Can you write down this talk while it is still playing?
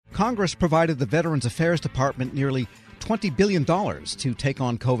Congress provided the Veterans Affairs Department nearly $20 billion to take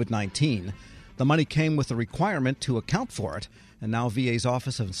on COVID-19. The money came with a requirement to account for it, and now VA's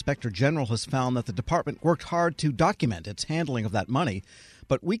Office of Inspector General has found that the department worked hard to document its handling of that money.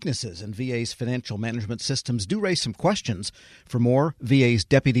 But weaknesses in VA's financial management systems do raise some questions. For more, VA's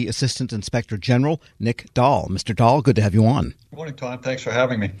Deputy Assistant Inspector General, Nick Dahl. Mr. Dahl, good to have you on. Good morning, Tom. Thanks for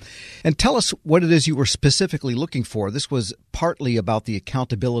having me. And tell us what it is you were specifically looking for. This was partly about the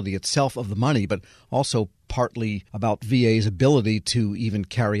accountability itself of the money, but also partly about VA's ability to even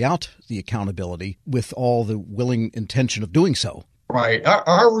carry out the accountability with all the willing intention of doing so. Right.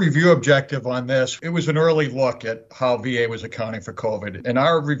 Our review objective on this, it was an early look at how VA was accounting for COVID. And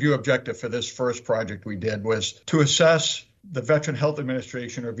our review objective for this first project we did was to assess the Veteran Health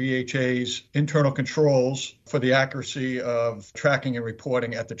Administration, or VHA's, internal controls for the accuracy of tracking and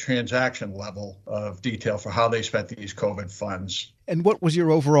reporting at the transaction level of detail for how they spent these COVID funds. And what was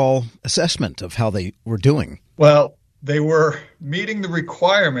your overall assessment of how they were doing? Well, they were meeting the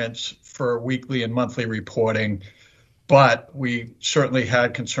requirements for weekly and monthly reporting, but we certainly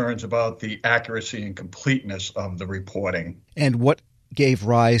had concerns about the accuracy and completeness of the reporting. And what gave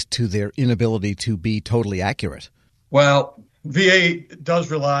rise to their inability to be totally accurate? Well, VA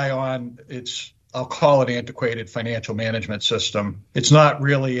does rely on its, I'll call it, antiquated financial management system. It's not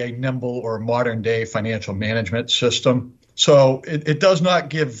really a nimble or modern day financial management system. So it does not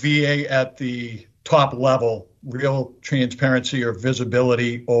give VA at the top level real transparency or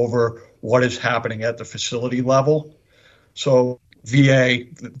visibility over what is happening at the facility level. So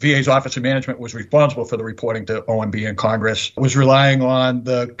VA's Office of Management was responsible for the reporting to OMB and Congress, was relying on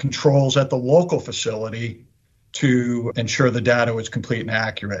the controls at the local facility to ensure the data was complete and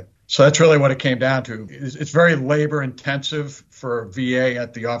accurate. So that's really what it came down to. It's very labor intensive for VA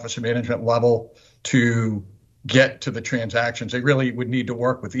at the Office of Management level to get to the transactions. They really would need to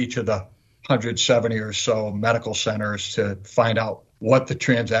work with each of the 170 or so medical centers to find out what the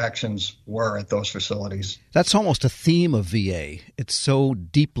transactions were at those facilities. That's almost a theme of VA. It's so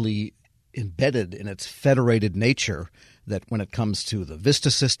deeply embedded in its federated nature that when it comes to the VISTA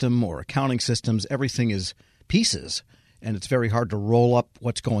system or accounting systems, everything is pieces, and it's very hard to roll up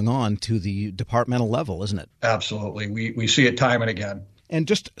what's going on to the departmental level, isn't it? Absolutely. We see it time and again. And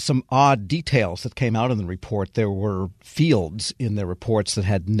just some odd details that came out in the report. There were fields in their reports that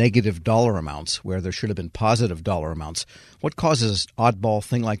had negative dollar amounts where there should have been positive dollar amounts. What causes an oddball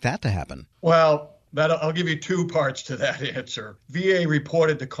thing like that to happen? Well, I'll give you two parts to that answer. VA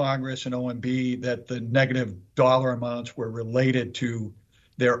reported to Congress and OMB that the negative dollar amounts were related to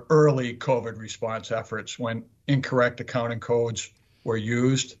their early COVID response efforts when incorrect accounting codes were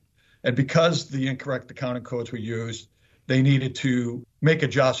used. And because the incorrect accounting codes were used, they needed to make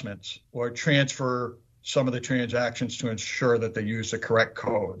adjustments or transfer some of the transactions to ensure that they use the correct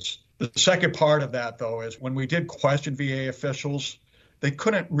codes. The second part of that, though, is when we did question VA officials, they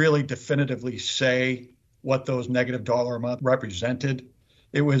couldn't really definitively say what those negative dollar amounts represented.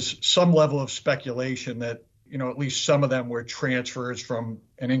 It was some level of speculation that, at least some of them were transfers from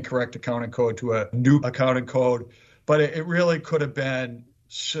an incorrect accounting code to a new accounting code, but it really could have been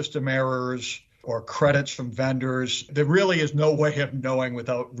system errors or credits from vendors. There really is no way of knowing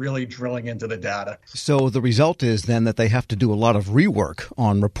without really drilling into the data. So the result is then that they have to do a lot of rework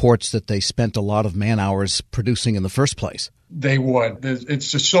on reports that they spent a lot of man hours producing in the first place. They would.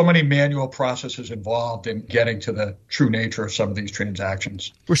 It's just so many manual processes involved in getting to the true nature of some of these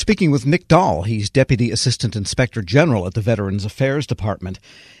transactions. We're speaking with Nick Dahl. He's Deputy Assistant Inspector General at the Veterans Affairs Department.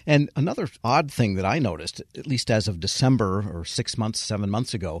 And another odd thing that I noticed, at least as of December or 7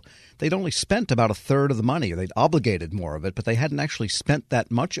 months ago, they'd only spent about a third of the money. They'd obligated more of it, but they hadn't actually spent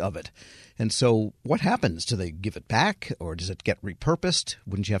that much of it. And so what happens? Do they give it back, or does it get repurposed?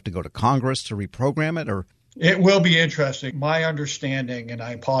 Wouldn't you have to go to Congress to reprogram it? Or it will be interesting. My understanding, and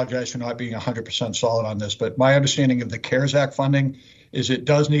I apologize for not being 100% solid on this, but my understanding of the CARES Act funding is it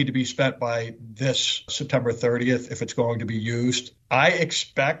does need to be spent by this September 30th if it's going to be used. I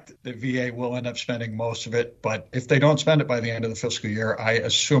expect the VA will end up spending most of it, but if they don't spend it by the end of the fiscal year, I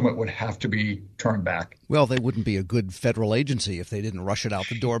assume it would have to be turned back. Well, they wouldn't be a good federal agency if they didn't rush it out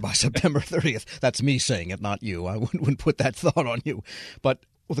the door by September 30th. That's me saying it, not you. I wouldn't put that thought on you. But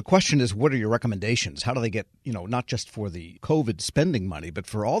well, the question is, what are your recommendations? How do they get, not just for the COVID spending money, but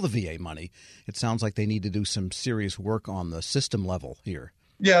for all the VA money? It sounds like they need to do some serious work on the system level here.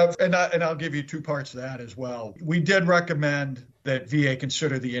 Yeah, and I'll give you two parts to that as well. We did recommend that VA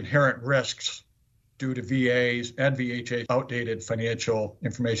consider the inherent risks due to VA's and VHA's outdated financial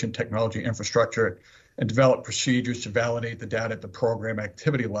information technology infrastructure and develop procedures to validate the data at the program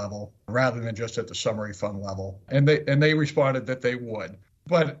activity level rather than just at the summary fund level. And they responded that they would.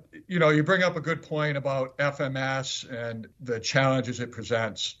 But, you bring up a good point about FMS and the challenges it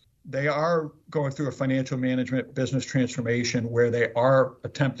presents. They are going through a financial management business transformation where they are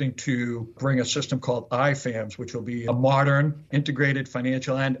attempting to bring a system called IFAMS, which will be a modern integrated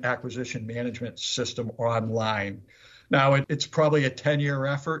financial and acquisition management system online. Now, it's probably a 10-year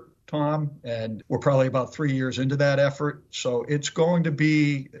effort, Tom, and we're probably about 3 years into that effort. So it's going to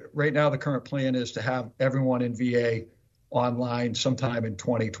be, right now, the current plan is to have everyone in VA online sometime in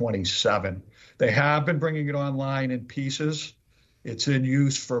 2027. They have been bringing it online in pieces. It's in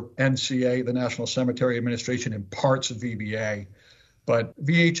use for NCA, the National Cemetery Administration, and parts of VBA. But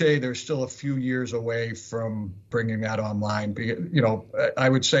VHA, they're still a few years away from bringing that online. I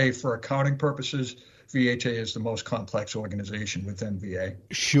would say for accounting purposes, VHA is the most complex organization within VA.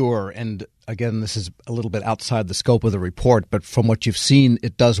 Sure. And again, this is a little bit outside the scope of the report, but from what you've seen,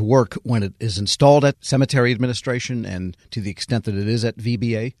 it does work when it is installed at Cemetery Administration and to the extent that it is at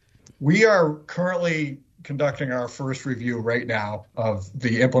VBA? We are currently conducting our first review right now of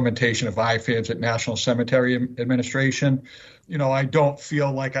the implementation of IFAMS at National Cemetery Administration. I don't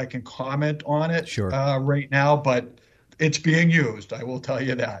feel like I can comment on it right now, but it's being used. I will tell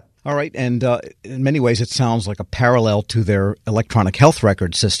you that. All right. And in many ways, it sounds like a parallel to their electronic health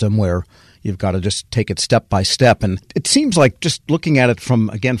record system where you've got to just take it step by step. And it seems like just looking at it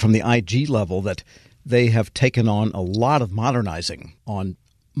from the IG level that they have taken on a lot of modernizing on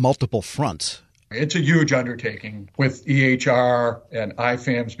multiple fronts. It's a huge undertaking with EHR and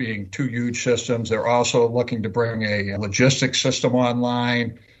IFAMS being two huge systems. They're also looking to bring a logistics system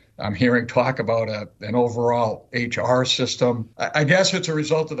online. I'm hearing talk about an overall HR system. I guess it's a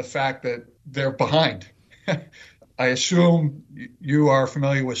result of the fact that they're behind. I assume you are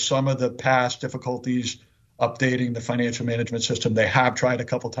familiar with some of the past difficulties updating the financial management system. They have tried a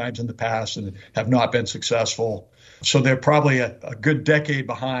couple times in the past and have not been successful. So they're probably a good decade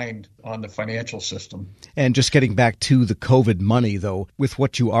behind on the financial system. And just getting back to the COVID money, though, with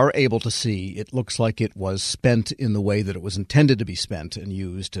what you are able to see, it looks like it was spent in the way that it was intended to be spent and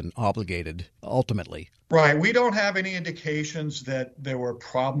used and obligated ultimately. Right. We don't have any indications that there were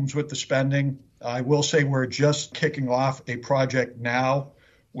problems with the spending. I will say we're just kicking off a project now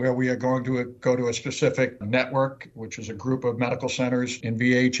where we are going to go to a specific network, which is a group of medical centers in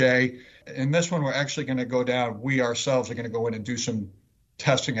VHA. In this one, we're actually going to go down. We ourselves are going to go in and do some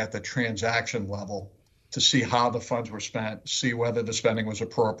testing at the transaction level to see how the funds were spent, see whether the spending was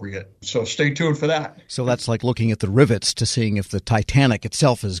appropriate. So stay tuned for that. So that's like looking at the rivets to seeing if the Titanic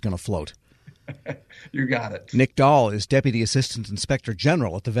itself is going to float. You got it. Nick Dahl is Deputy Assistant Inspector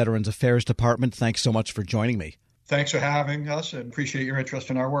General at the Veterans Affairs Department. Thanks so much for joining me. Thanks for having us and appreciate your interest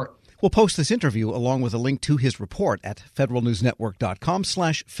in our work. We'll post this interview along with a link to his report at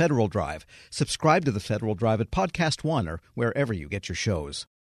federalnewsnetwork.com/Federal Drive. Subscribe to the Federal Drive at Podcast One or wherever you get your shows.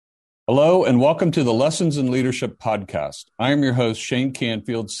 Hello and welcome to the Lessons in Leadership podcast. I am your host, Shane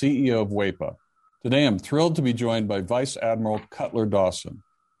Canfield, CEO of WEPA. Today I'm thrilled to be joined by Vice Admiral Cutler Dawson.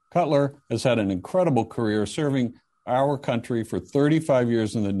 Cutler has had an incredible career serving our country for 35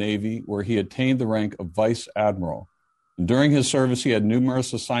 years in the Navy, where he attained the rank of Vice Admiral. And during his service, he had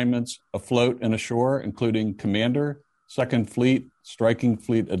numerous assignments afloat and ashore, including Commander, 2nd Fleet, Striking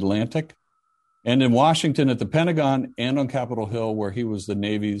Fleet Atlantic, and in Washington at the Pentagon and on Capitol Hill, where he was the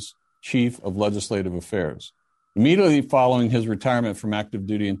Navy's Chief of Legislative Affairs. Immediately following his retirement from active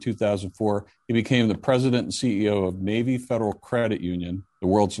duty in 2004, he became the president and CEO of Navy Federal Credit Union, the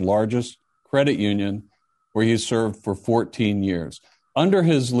world's largest credit union, where he served for 14 years. Under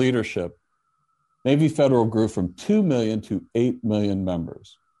his leadership, Navy Federal grew from 2 million to 8 million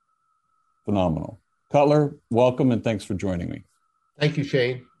members. Phenomenal. Cutler, welcome and thanks for joining me. Thank you,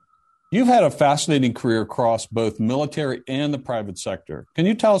 Shane. You've had a fascinating career across both military and the private sector. Can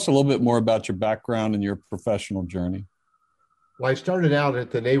you tell us a little bit more about your background and your professional journey? Well, I started out at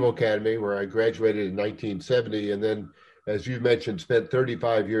the Naval Academy, where I graduated in 1970, and then, as you mentioned, spent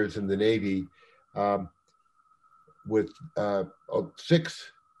 35 years in the Navy. With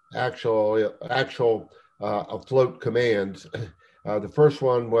 6 actual afloat commands. The first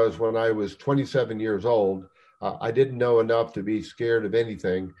one was when I was 27 years old. I didn't know enough to be scared of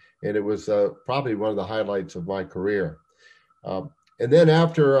anything, and it was probably one of the highlights of my career. And then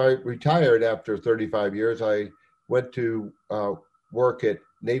after I retired after 35 years, I went to work at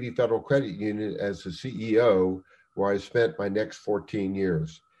Navy Federal Credit Union as the CEO, where I spent my next 14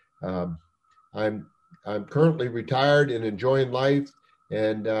 years. I'm currently retired and enjoying life,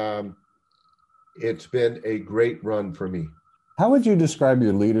 and it's been a great run for me. How would you describe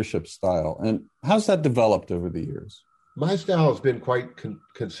your leadership style, and how's that developed over the years? My style has been quite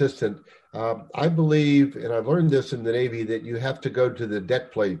consistent. I believe, and I've learned this in the Navy, that you have to go to the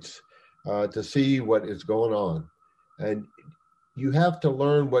deck plates to see what is going on. And you have to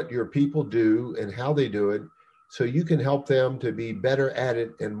learn what your people do and how they do it so you can help them to be better at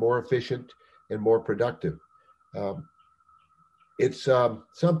it and more efficient and more productive. It's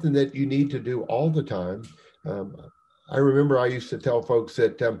something that you need to do all the time. I remember I used to tell folks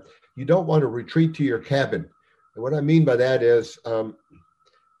that you don't want to retreat to your cabin. And what I mean by that is the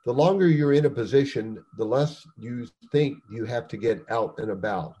longer you're in a position, the less you think you have to get out and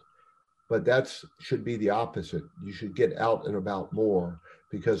about. But that should be the opposite. You should get out and about more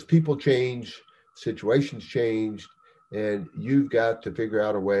because people change, situations change, and you've got to figure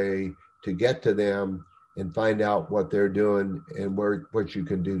out a way to get to them and find out what they're doing and what you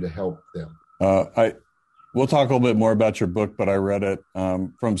can do to help them. We'll talk a little bit more about your book, but I read it,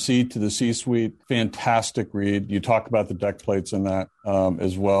 From Sea to the C-Suite. Fantastic read. You talk about the deck plates in that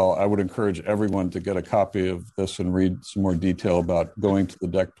as well. I would encourage everyone to get a copy of this and read some more detail about going to the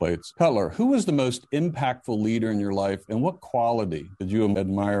deck plates. Cutler, who was the most impactful leader in your life, and what quality did you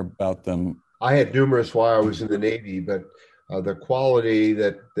admire about them? I had numerous while I was in the Navy, but the quality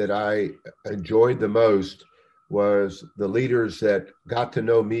that I enjoyed the most was the leaders that got to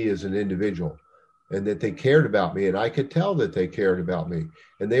know me as an individual, and that they cared about me. And I could tell that they cared about me.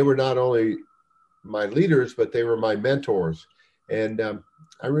 And they were not only my leaders, but they were my mentors. And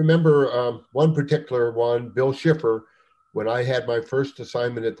I remember one particular one, Bill Schiffer, when I had my first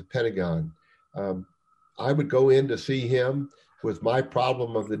assignment at the Pentagon. I would go in to see him with my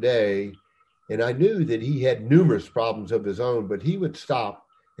problem of the day. And I knew that he had numerous problems of his own, but he would stop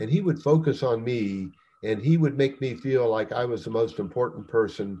and he would focus on me, and he would make me feel like I was the most important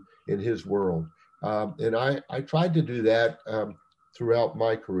person in his world. And I tried to do that throughout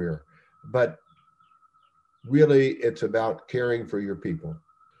my career, but really it's about caring for your people.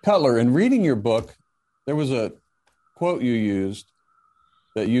 Cutler, in reading your book, there was a quote you used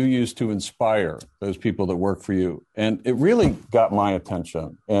that you used to inspire those people that work for you. And it really got my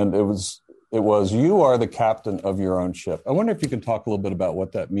attention. And it was, you are the captain of your own ship. I wonder if you can talk a little bit about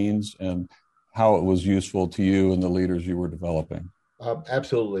what that means and how it was useful to you and the leaders you were developing.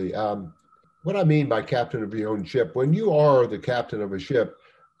 Absolutely. What I mean by captain of your own ship, when you are the captain of a ship,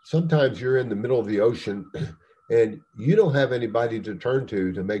 sometimes you're in the middle of the ocean and you don't have anybody to turn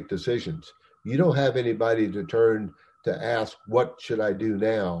to make decisions. You don't have anybody to turn to ask, what should I do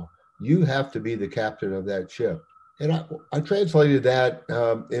now? You have to be the captain of that ship. And I translated that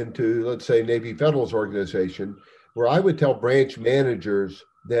into, let's say, Navy Federal's organization, where I would tell branch managers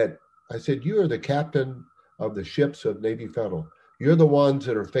that I said, you are the captain of the ships of Navy Federal. You're the ones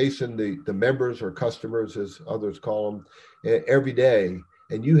that are facing the members or customers, as others call them, every day.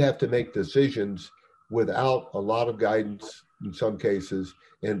 And you have to make decisions without a lot of guidance in some cases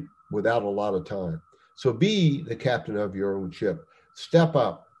and without a lot of time. So be the captain of your own ship. Step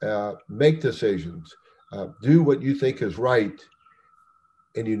up, make decisions, do what you think is right,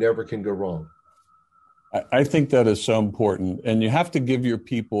 and you never can go wrong. I think that is so important. And you have to give your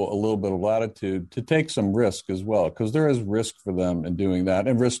people a little bit of latitude to take some risk as well, because there is risk for them in doing that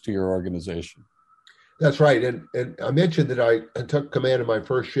and risk to your organization. That's right. And I mentioned that I took command of my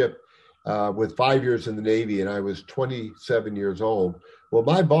first ship with 5 years in the Navy, and I was 27 years old. Well,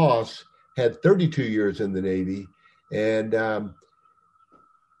 my boss had 32 years in the Navy, and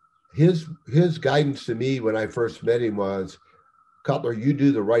his guidance to me when I first met him was, Cutler, you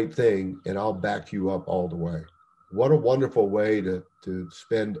do the right thing and I'll back you up all the way. What a wonderful way to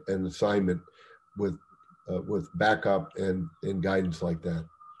spend an assignment with backup and guidance like that.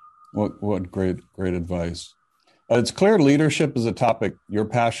 What great advice. It's clear leadership is a topic you're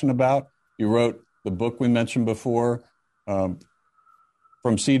passionate about. You wrote the book we mentioned before,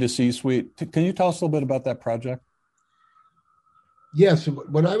 From Sea to C-Suite. Can you tell us a little bit about that project? Yes.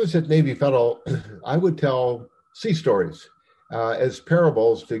 When I was at Navy Federal, I would tell sea stories as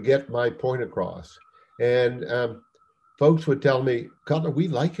parables to get my point across. And folks would tell me, Cutler, we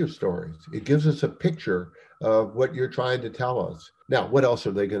like your stories. It gives us a picture of what you're trying to tell us. Now, what else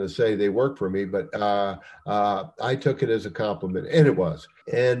are they going to say? They work for me, but I took it as a compliment, and it was.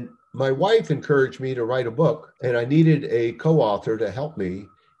 And my wife encouraged me to write a book, and I needed a co-author to help me.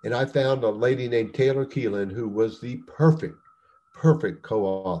 And I found a lady named Taylor Keelan, who was the perfect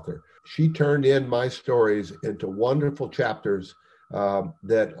co-author. She turned in my stories into wonderful chapters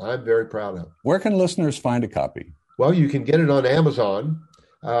that I'm very proud of. Where can listeners find a copy? Well, you can get it on Amazon,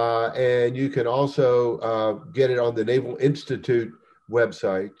 and you can also get it on the Naval Institute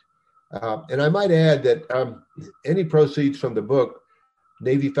website. And I might add that any proceeds from the book,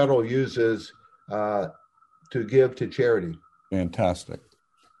 Navy Federal uses to give to charity. Fantastic.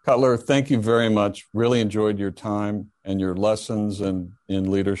 Cutler, thank you very much. Really enjoyed your time and your lessons in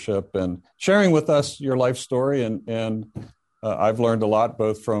leadership and sharing with us your life story. And I've learned a lot,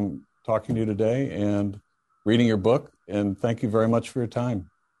 both from talking to you today and reading your book. And thank you very much for your time.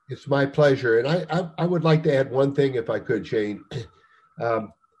 It's my pleasure. And I would like to add one thing, if I could, Shane.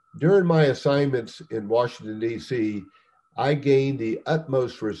 During my assignments in Washington, D.C., I gained the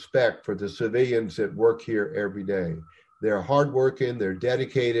utmost respect for the civilians that work here every day. They're hardworking, they're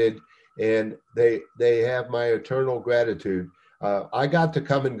dedicated, and they have my eternal gratitude. I got to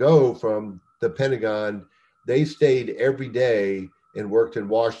come and go from the Pentagon. They stayed every day and worked in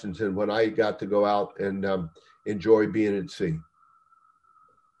Washington when I got to go out and enjoy being at sea.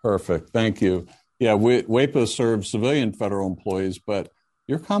 Perfect. Thank you. Yeah, WEPA serves civilian federal employees, but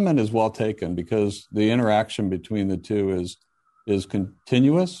your comment is well taken because the interaction between the two is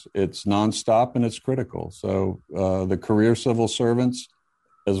continuous, it's nonstop, and it's critical. So the career civil servants,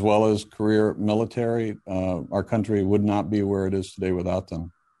 as well as career military, our country would not be where it is today without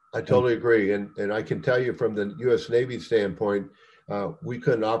them. I totally agree. And I can tell you from the U.S. Navy standpoint, we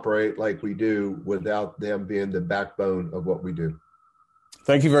couldn't operate like we do without them being the backbone of what we do.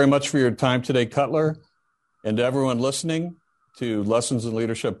 Thank you very much for your time today, Cutler. And to everyone listening to Lessons in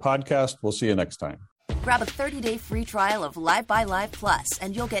Leadership podcast, we'll see you next time. Grab a 30-day free trial of Live by Live Plus,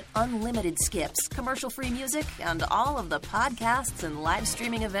 and you'll get unlimited skips, commercial-free music, and all of the podcasts and live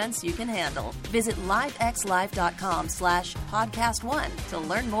streaming events you can handle. Visit livexlive.com/podcast1 to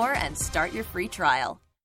learn more and start your free trial.